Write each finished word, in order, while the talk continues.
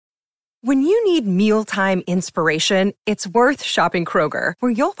When you need mealtime inspiration, it's worth shopping Kroger,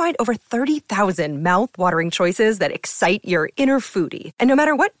 where you'll find over 30,000 mouth-watering choices that excite your inner foodie. And no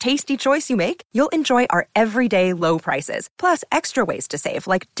matter what tasty choice you make, you'll enjoy our everyday low prices, plus extra ways to save,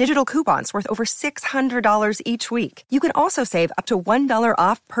 like digital coupons worth over $600 each week. You can also save up to $1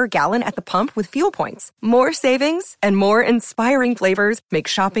 off per gallon at the pump with fuel points. More savings and more inspiring flavors make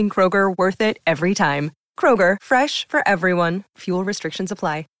shopping Kroger worth it every time. Kroger, fresh for everyone. Fuel restrictions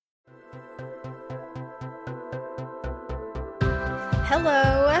apply.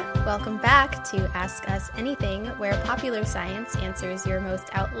 Hello! Welcome back to Ask Us Anything, where popular science answers your most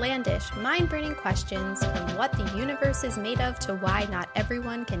outlandish, mind-burning questions from what the universe is made of to why not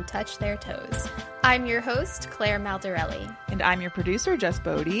everyone can touch their toes. I'm your host, Claire Maldarelli. And I'm your producer, Jess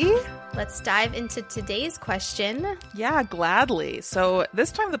Bodie. Let's dive into today's question. Yeah, gladly. So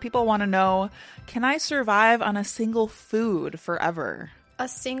this time the people want to know, can I survive on a single food forever? A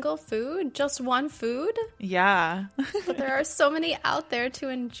single food? Just one food? Yeah. But there are so many out there to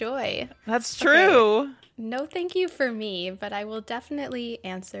enjoy. That's true. Okay. No thank you for me, but I will definitely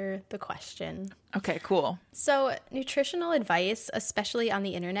answer the question. Okay, cool. So, nutritional advice, especially on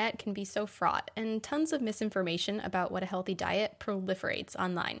the internet, can be so fraught, and tons of misinformation about what a healthy diet proliferates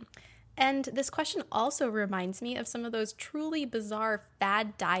online. And this question also reminds me of some of those truly bizarre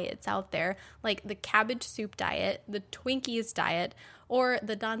fad diets out there, like the cabbage soup diet, the Twinkies diet, or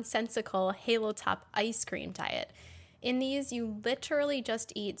the nonsensical Halo Top ice cream diet. In these, you literally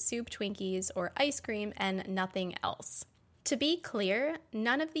just eat soup, Twinkies, or ice cream and nothing else. To be clear,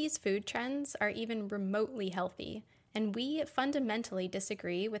 none of these food trends are even remotely healthy, and we fundamentally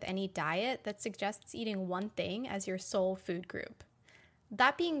disagree with any diet that suggests eating one thing as your sole food group.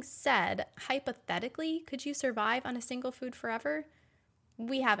 That being said, hypothetically, could you survive on a single food forever?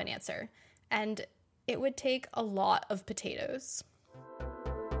 We have an answer, and it would take a lot of potatoes.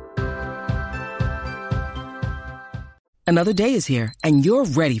 Another day is here, and you're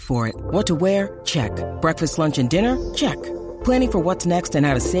ready for it. What to wear? Check. Breakfast, lunch, and dinner? Check. Planning for what's next and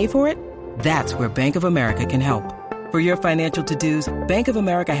how to save for it? That's where Bank of America can help. For your financial to-dos, Bank of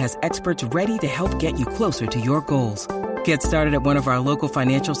America has experts ready to help get you closer to your goals. Get started at one of our local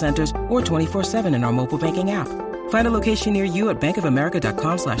financial centers or 24/7 in our mobile banking app. Find a location near you at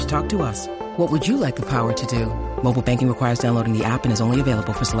bankofamerica.com/talktous. What would you like the power to do? Mobile banking requires downloading the app and is only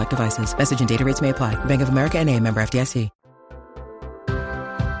available for select devices. Message and data rates may apply. Bank of America N.A., member FDIC.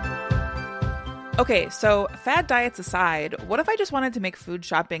 Okay, so fad diets aside, what if I just wanted to make food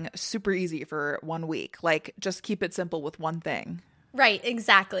shopping super easy for 1 week? Like, just keep it simple with one thing. Right,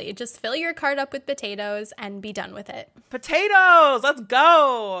 exactly. Just fill your cart up with potatoes and be done with it. Potatoes! Let's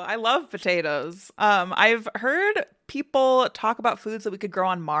go! I love potatoes. I've heard people talk about foods that we could grow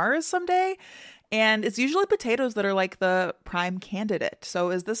on Mars someday, and it's usually potatoes that are like the prime candidate. So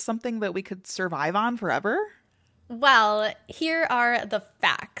is this something that we could survive on forever? Well, here are the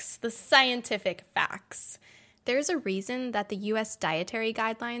facts, the scientific facts. There's a reason that the U.S. dietary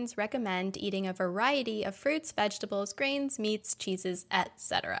guidelines recommend eating a variety of fruits, vegetables, grains, meats, cheeses,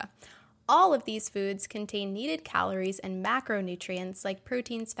 etc. All of these foods contain needed calories and macronutrients like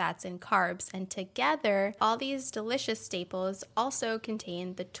proteins, fats, and carbs, and together, all these delicious staples also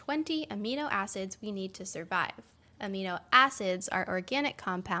contain the 20 amino acids we need to survive. Amino acids are organic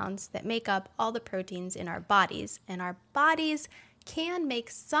compounds that make up all the proteins in our bodies, and our bodies can make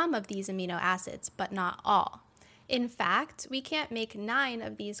some of these amino acids, but not all. In fact, we can't make 9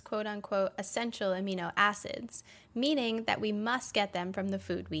 of these quote-unquote essential amino acids, meaning that we must get them from the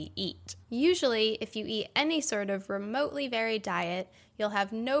food we eat. Usually, if you eat any sort of remotely varied diet, you'll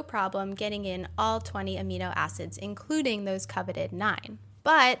have no problem getting in all 20 amino acids, including those coveted 9.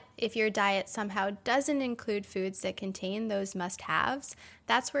 But if your diet somehow doesn't include foods that contain those must-haves,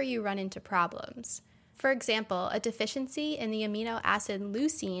 that's where you run into problems. For example, a deficiency in the amino acid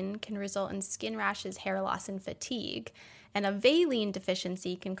leucine can result in skin rashes, hair loss, and fatigue. And a valine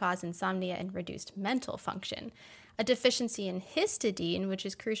deficiency can cause insomnia and reduced mental function. A deficiency in histidine, which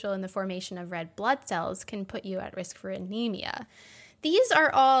is crucial in the formation of red blood cells, can put you at risk for anemia. These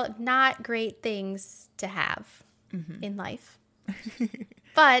are all not great things to have in life.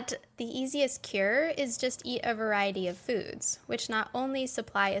 But the easiest cure is just eat a variety of foods, which not only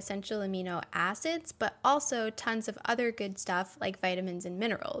supply essential amino acids, but also tons of other good stuff like vitamins and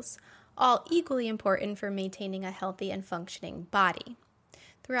minerals, all equally important for maintaining a healthy and functioning body.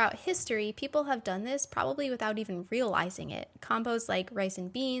 Throughout history, people have done this probably without even realizing it. Combos like rice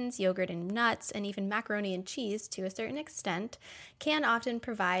and beans, yogurt and nuts, and even macaroni and cheese, to a certain extent, can often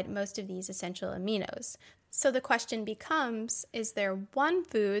provide most of these essential aminos. So the question becomes, is there one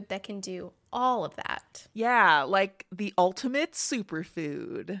food that can do all of that. Yeah, like the ultimate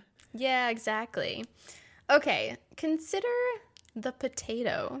superfood. Yeah, exactly. Okay, consider the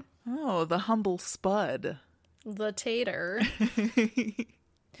potato. Oh, the humble spud. The tater.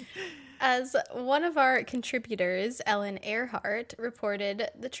 As one of our contributors, Ellen Earhart, reported,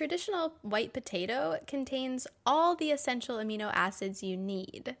 the traditional white potato contains all the essential amino acids you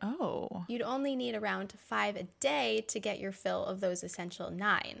need. Oh. You'd only need around 5 a day to get your fill of those essential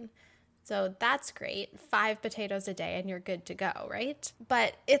 9. So that's great. 5 potatoes a day and you're good to go, right?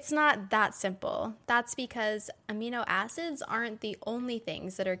 But it's not that simple. That's because amino acids aren't the only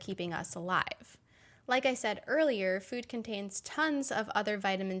things that are keeping us alive. Like I said earlier, food contains tons of other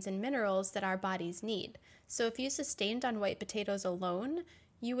vitamins and minerals that our bodies need. So if you sustained on white potatoes alone,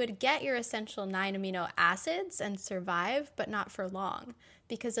 you would get your essential 9 amino acids and survive, but not for long,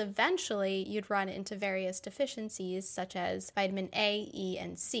 because eventually you'd run into various deficiencies such as vitamin A, E,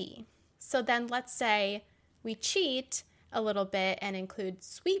 and C. So then let's say we cheat a little bit and include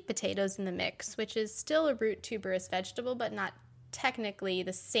sweet potatoes in the mix, which is still a root tuberous vegetable, but not technically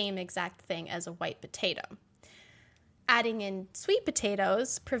the same exact thing as a white potato. Adding in sweet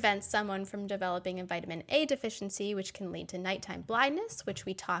potatoes prevents someone from developing a vitamin A deficiency, which can lead to nighttime blindness, which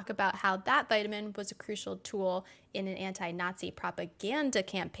we talk about how that vitamin was a crucial tool in an anti-Nazi propaganda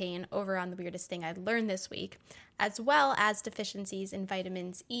campaign over on The Weirdest Thing I Learned This Week, as well as deficiencies in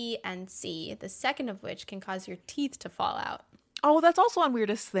vitamins E and C, the second of which can cause your teeth to fall out. Oh, that's also on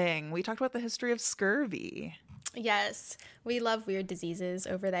Weirdest Thing. We talked about the history of scurvy. Yes, we love weird diseases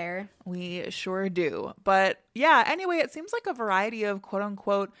over there. We sure do. But yeah, anyway, it seems like a variety of quote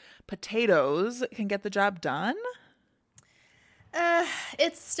unquote potatoes can get the job done.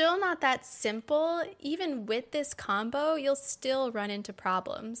 It's still not that simple. Even with this combo, you'll still run into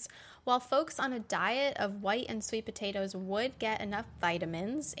problems. While folks on a diet of white and sweet potatoes would get enough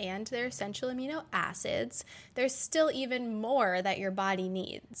vitamins and their essential amino acids, there's still even more that your body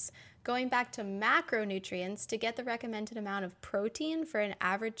needs. Going back to macronutrients, to get the recommended amount of protein for an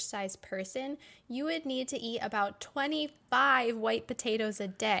average-sized person, you would need to eat about 25 white potatoes a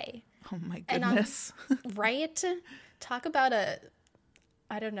day. Oh my goodness. Right? Talk about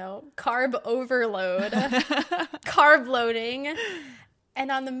carb overload, carb loading. And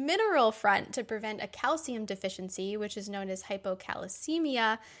on the mineral front, to prevent a calcium deficiency, which is known as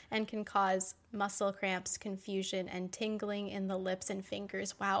hypocalcemia and can cause muscle cramps, confusion, and tingling in the lips and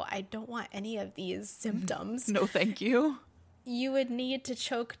fingers. Wow, I don't want any of these symptoms. No, thank you. You would need to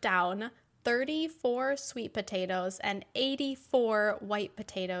choke down 34 sweet potatoes and 84 white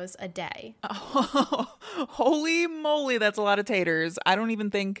potatoes a day. Oh, holy moly, that's a lot of taters. I don't even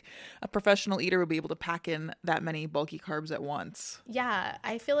think a professional eater would be able to pack in that many bulky carbs at once. Yeah,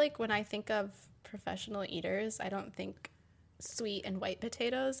 I feel like when I think of professional eaters, I don't think sweet and white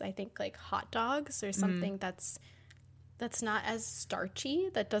potatoes. I think like hot dogs or something that's not as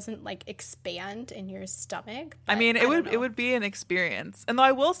starchy, that doesn't like expand in your stomach. I mean, it would be an experience. And though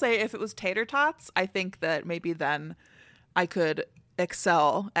I will say, if it was tater tots, I think that maybe then I could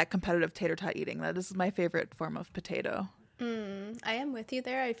excel at competitive tater tot eating. That is my favorite form of potato. I am with you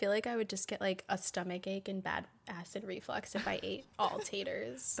there. I feel like I would just get like a stomach ache and bad acid reflux if I ate all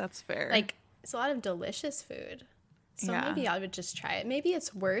taters. That's fair. Like, it's a lot of delicious food. So Yeah. maybe I would just try it. Maybe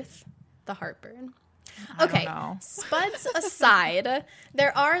it's worth the heartburn. I Okay, don't know. spuds aside,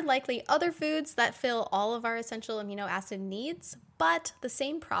 there are likely other foods that fill all of our essential amino acid needs, but the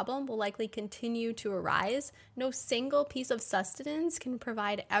same problem will likely continue to arise. No single piece of sustenance can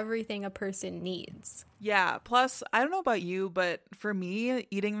provide everything a person needs. Yeah. Plus, I don't know about you, but for me,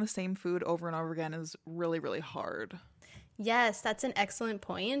 eating the same food over and over again is really, really hard. Yes, that's an excellent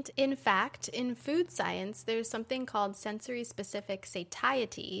point. In fact, in food science, there's something called sensory-specific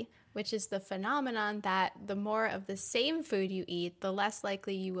satiety, which is the phenomenon that the more of the same food you eat, the less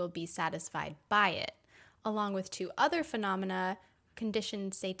likely you will be satisfied by it, along with 2 other phenomena,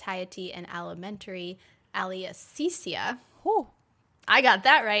 conditioned satiety and alimentary alliesthesia. Oh. I got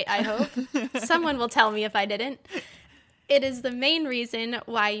that right, I hope. Someone will tell me if I didn't. It is the main reason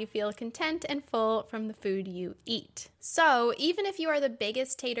why you feel content and full from the food you eat. So even if you are the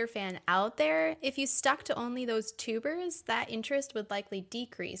biggest tater fan out there, if you stuck to only those tubers, that interest would likely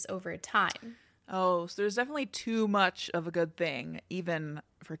decrease over time. Oh, so there's definitely too much of a good thing, even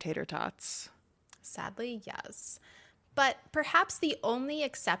for tater tots. Sadly, yes. But perhaps the only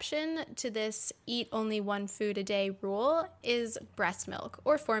exception to this eat only one food a day rule is breast milk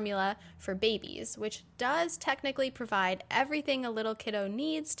or formula for babies, which does technically provide everything a little kiddo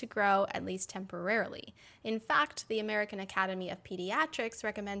needs to grow, at least temporarily. In fact, the American Academy of Pediatrics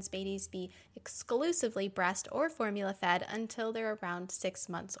recommends babies be exclusively breast or formula fed until they're around 6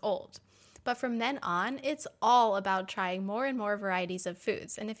 months old. But from then on, it's all about trying more and more varieties of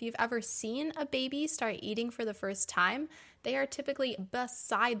foods. And if you've ever seen a baby start eating for the first time, they are typically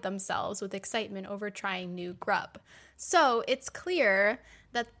beside themselves with excitement over trying new grub. So it's clear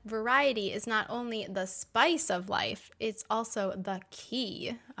that variety is not only the spice of life, it's also the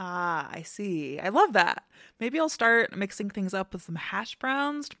key. Ah, I see. I love that. Maybe I'll start mixing things up with some hash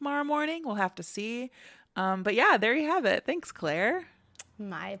browns tomorrow morning. We'll have to see. But yeah, there you have it. Thanks, Claire.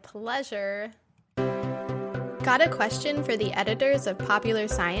 My pleasure. Got a question for the editors of Popular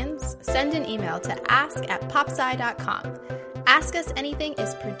Science? Send an email to ask@popsci.com. Ask Us Anything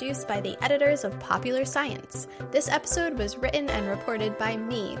is produced by the editors of Popular Science. This episode was written and reported by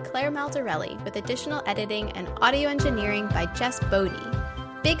me, Claire Maldarelli, with additional editing and audio engineering by Jess Bodie.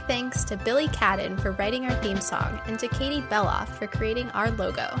 Big thanks to Billy Cadden for writing our theme song and to Katie Beloff for creating our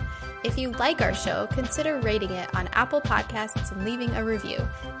logo. If you like our show, consider rating it on Apple Podcasts and leaving a review.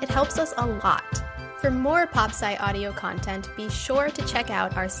 It helps us a lot. For more PopSci audio content, be sure to check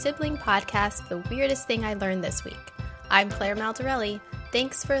out our sibling podcast, The Weirdest Thing I Learned This Week. I'm Claire Maldarelli.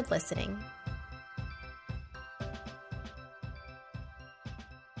 Thanks for listening.